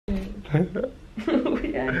Yo,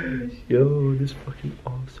 this fucking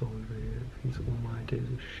arsehole over here thinks all my ideas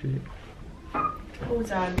are shit. All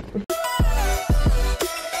done.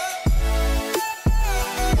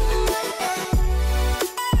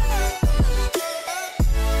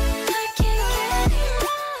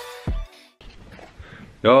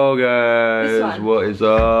 Yo guys, what is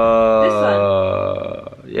up?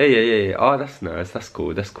 This one. Yeah. Oh, that's nice. That's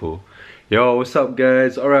cool. Yo, what's up,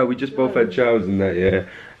 guys? Alright, we just both had showers and that, yeah.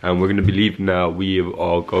 And we're gonna be leaving now. We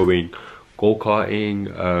are going go-karting.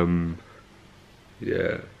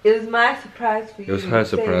 Yeah. It was my surprise for you. It was her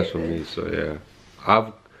surprise for me, so yeah.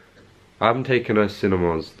 I haven't taken her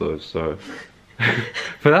cinemas though, so.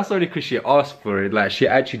 But that's only because she asked for it. Like, she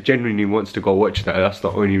actually genuinely wants to go watch that. That's the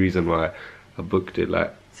only reason why I booked it.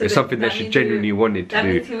 Like, so it's something that she genuinely wanted to do. That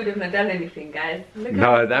means he would have not done anything, guys.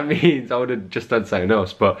 No, that means I would have just done something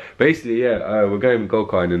else. But basically, yeah, we're going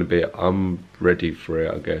go-karting in a bit. I'm ready for it,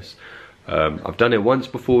 I guess. I've done it once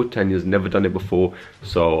before. Tanya's never done it before,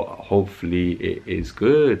 so hopefully it is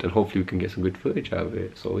good, and hopefully we can get some good footage out of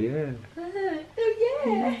it. So yeah. Why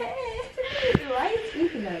are you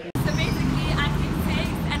speaking like that? So basically, I did 6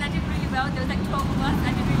 and I did really well. There was like 12 of us.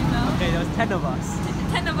 I did really well. Okay, there was 10 of us.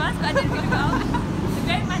 10 of us, but I did really well. So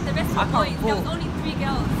bear in mind the rest of the points. There was only 3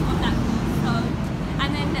 girls on that pool. So, and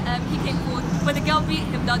then he came forward, but the girl beat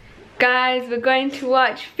him. Guys, we're going to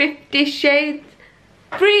watch 50 Shades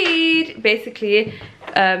Freed. Basically,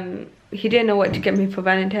 he didn't know what to get me for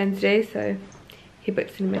Valentine's Day, so he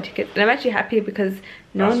booked cinema tickets. And I'm actually happy because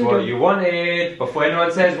That's what you wanted. Before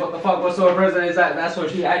anyone says, what the fuck, what sort of present is that? That's what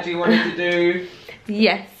she actually wanted to do.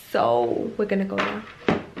 Yes, so we're gonna go now.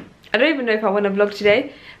 I don't even know if I want to vlog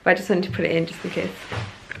today, but I just wanted to put it in just in case.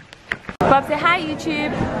 Bob, say hi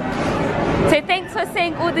YouTube. Say thanks for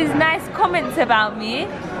saying all these nice comments about me.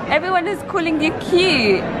 Everyone is calling you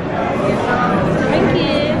cute. Thank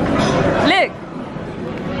you. Look.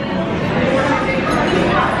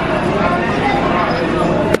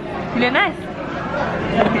 You look nice.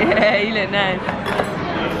 Yeah, you look nice.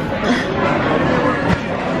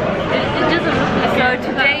 So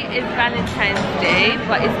today is Valentine's Day,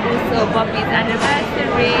 but it's also Bobby's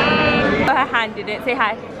anniversary. Her hand did it. Say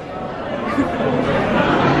hi.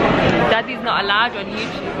 Daddy's not allowed on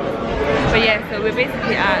YouTube. But yeah, so we're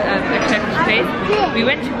basically at a Turkish place. We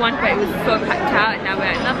went to one, but it was so packed out, and now we're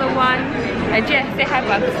at another one. And yeah, say hi,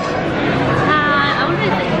 Bobby. Hi.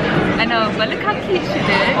 I know, but look how cute she is.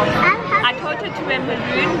 I told her to wear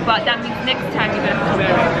maroon, but that means next time you're gonna have to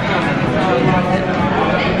wear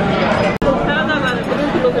it.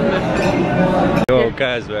 Yo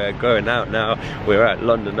guys, we're going out now. We're at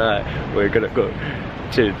London Eye. We're gonna go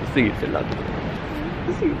to the theatre in London.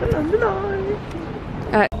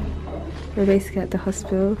 We're basically at the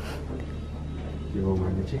hospital. Yo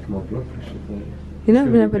man, they're checking my blood pressure there. You know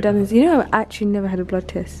I've never done this. You know I've actually never had a blood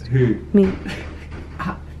test. Who? Me.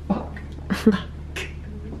 Ah, fuck.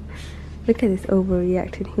 Look at this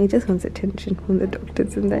overreacting. He just wants attention from the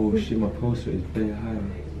doctors and that. Oh shit, my pulse rate is very high.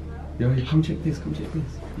 Yo, come check this, come check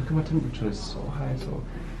this. Look at my temperature, it's so high, so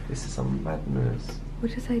this is some madness.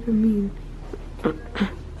 What does that even mean? Oh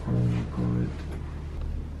my god.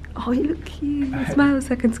 Oh, you look cute. Smile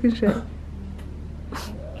so I can screenshot.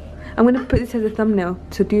 I'm gonna put this as a thumbnail,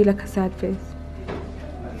 so do like a sad face.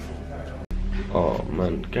 Oh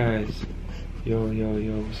man, guys. Yo,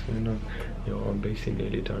 what's going on? Yo, I'm basically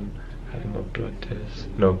nearly done having my blood test.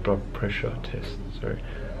 No, blood pressure test, sorry.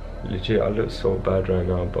 Legit, I look so bad right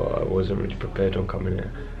now, but I wasn't really prepared on coming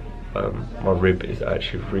here. My rib is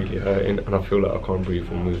actually really hurting, and I feel like I can't breathe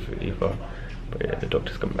or move either. But yeah, the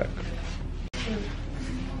doctor's come back.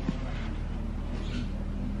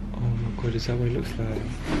 Oh my god, is that what it looks like?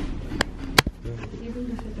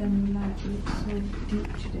 Even if it light looks so deep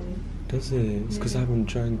today. Does it? It's because I haven't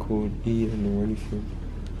drank or eaten or anything.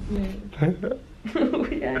 Yeah.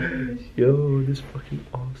 Yo, this fucking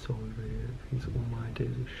arsehole over here thinks all my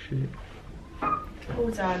ideas are shit. All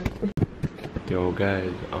done. Yo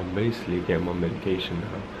guys, I'm basically getting my medication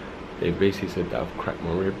now. They basically said that I've cracked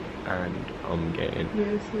my rib and I'm getting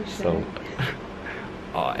so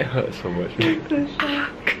oh, it hurts so much. So shy.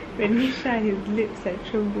 When he's shy, his lips like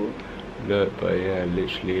tremble. Look, but yeah,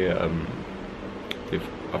 literally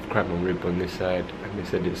I've cracked my rib on this side, and they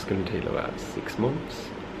said it's gonna take about 6 months.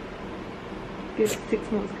 Good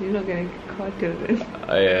 6 months, because you're not gonna get car till then.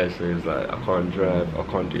 Yeah, so it's like I can't drive, I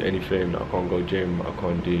can't do anything, I can't go gym, I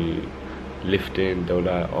can't do lifting. They were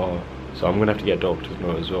like, oh, so I'm gonna have to get a doctor's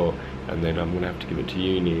note as well, and then I'm gonna have to give it to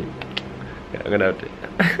uni. Yeah, I'm gonna have to.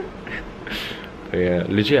 But yeah,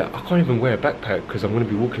 legit, I can't even wear a backpack because I'm gonna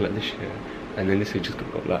be walking like this shit, and then this is just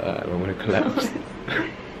gonna go like that, and I'm gonna collapse.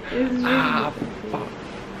 It's really ah, fuck.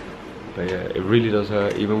 But yeah, it really does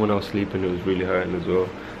hurt. Even when I was sleeping, it was really hurting as well.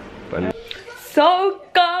 But so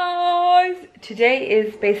guys, today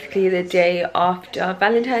is basically the day after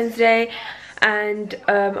Valentine's Day, and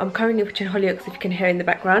I'm currently watching Hollyoaks, if you can hear in the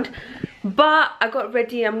background. But I got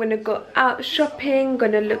ready. I'm gonna go out shopping,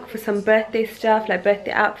 gonna look for some birthday stuff, like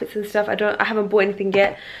birthday outfits and stuff. I haven't bought anything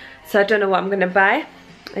yet, so I don't know what I'm gonna buy.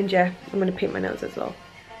 And yeah, I'm gonna paint my nails as well.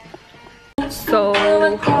 So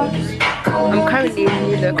I'm currently in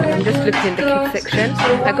New Look and I'm just looking in the kids section.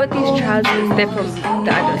 I got these trousers, they're from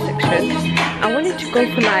the adult section. I wanted to go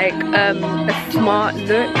for like a smart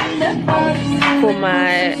look for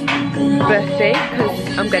my birthday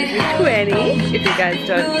because I'm gonna be 20, if you guys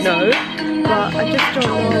don't know. But I just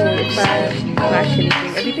don't know if I like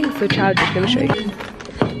anything. Everything's so childish. Let me show you.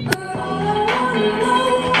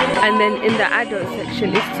 And then in the adult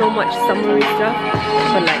section it's so much summery stuff,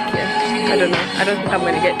 but like yeah, I don't know, I don't think I'm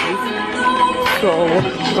gonna get these, so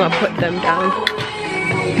I'm gonna put them down.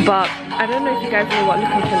 But I don't know if you guys know what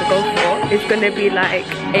look I'm trying to go for. It's gonna be like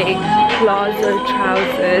a plazo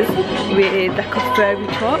trousers with like a furry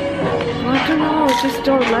top. I don't know, I just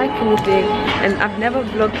don't like anything, and I've never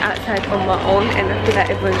vlogged outside on my own and I feel like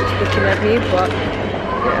everyone's just looking at me. But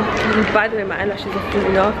yeah. And by the way, my eyelashes are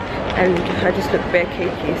falling off and I just look bare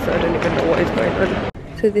cakey, so I don't even know what is going on.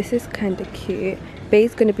 So this is kind of cute.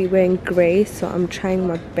 Bay's going to be wearing grey, so I'm trying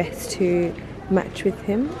my best to match with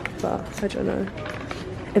him, but I don't know.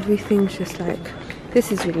 Everything's just like,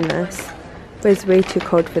 this is really nice, but it's way too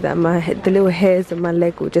cold for that. The little hairs on my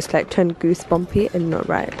leg will just like turn goosebumpy and not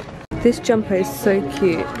right. This jumper is so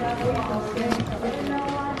cute,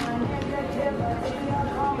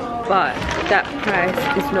 but that price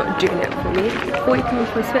is not doing it for me. £40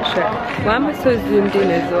 for a sweatshirt. Why am I so zoomed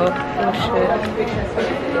in as well? Oh shit.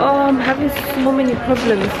 Oh, I'm having so many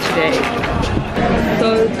problems today.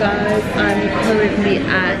 So guys, I'm currently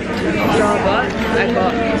at Starbucks. I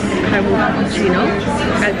got caramel cappuccino,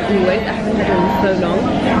 as always. I haven't had it in so long.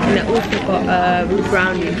 And I also got a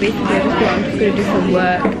brownie. Basically, I just thought I'm just going to do some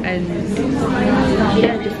work and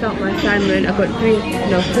yeah, just start my assignment. I got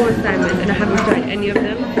 4 assignments and I haven't started any of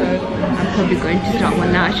them, so I'm probably going to start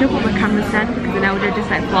one now. I should have got my camera stand because then I would have just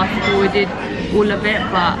like fast forwarded all of it,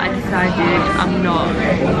 but I decided I'm not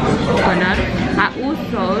gonna. I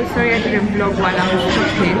also, sorry I didn't vlog while I was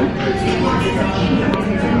shopping.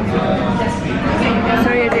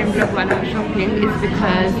 Sorry I didn't vlog while I was shopping, it's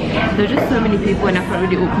because there were just so many people and I felt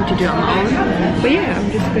really awkward to do it on my own. But yeah,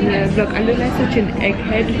 I'm just gonna vlog. I look like such an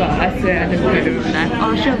egghead, but I swear I don't know the real life.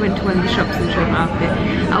 Oh, I should have went to one of the shops and showed my outfit.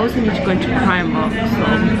 I also need to go into Primark,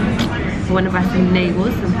 so I want to buy some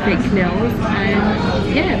nails, some fake nails,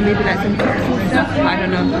 and yeah, maybe like some cups and stuff. I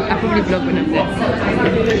don't know, I'll probably vlog when I'm there.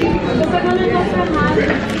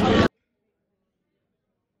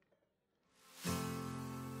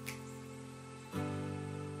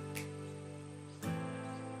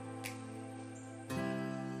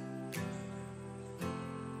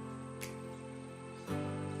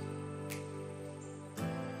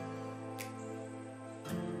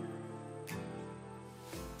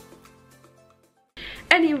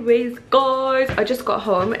 Anyways guys, I just got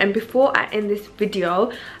home, and before I end this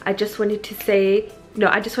video I just wanted to say, no,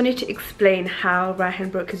 I just wanted to explain how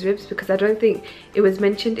Ryhan broke his ribs, because I don't think it was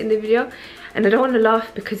mentioned in the video, and I don't want to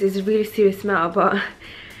laugh because it's a really serious matter, but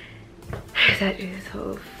that is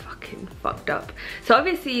so fucking fucked up. So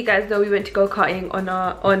obviously you guys know we went to go karting on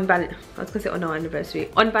our anniversary,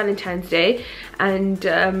 on Valentine's Day,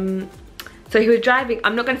 and so he was driving.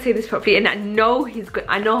 I'm not going to say this properly, and I know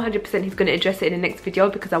 100% he's going to address it in the next video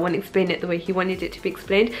because I want to explain it the way he wanted it to be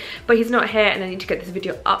explained. But he's not here and I need to get this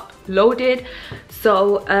video uploaded.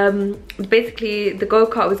 So basically the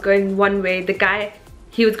go-kart was going one way, the guy,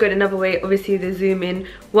 he was going another way. Obviously the zoom in,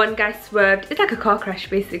 one guy swerved. It's like a car crash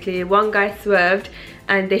basically. One guy swerved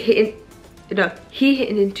and they hit in, no, he hit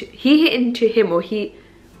into him,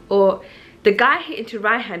 or the guy hit into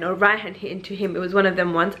Ryhan, or Ryhan hit into him. It was one of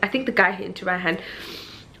them ones. I think the guy hit into Ryhan,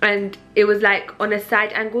 and it was like on a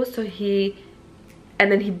side angle, so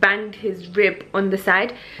and then he banged his rib on the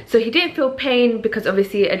side. So he didn't feel pain because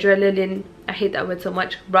obviously adrenaline, I hate that word so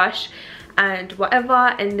much, rush and whatever.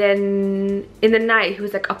 And then in the night he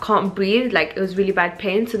was like, I can't breathe, like it was really bad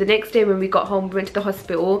pain. So the next day when we got home, we went to the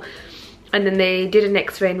hospital, and then they did an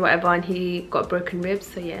x-ray and whatever, and he got broken ribs.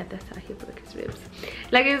 So yeah, that's how he broke his ribs.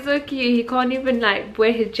 Like, it's so cute. He can't even like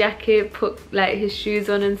wear his jacket, put like his shoes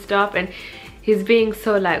on and stuff, and he's being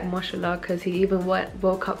so like mashallah, because he even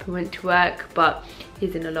woke up and went to work, but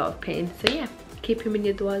he's in a lot of pain. So yeah, keep him in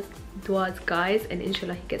your duas guys, and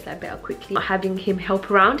inshallah he gets like better quickly. Having him help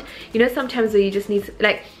around, you know, sometimes where you just need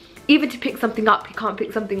like, even to pick something up, he can't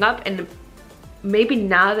pick something up, and maybe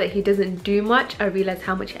now that he doesn't do much, I realize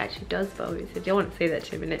how much he actually does, but obviously I don't want to say that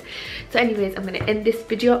to him in it. So anyways, I'm gonna end this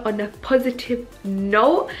video on a positive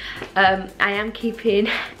note. I am keeping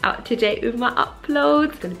out to date with my uploads.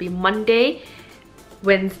 It's gonna be Monday,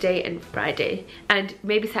 Wednesday and Friday, and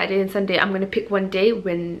maybe Saturday and Sunday. I'm gonna pick one day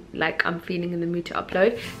when like I'm feeling in the mood to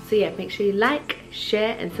upload. So yeah, make sure you like,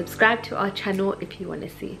 share and subscribe to our channel if you want to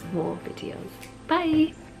see more videos.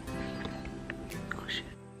 Bye.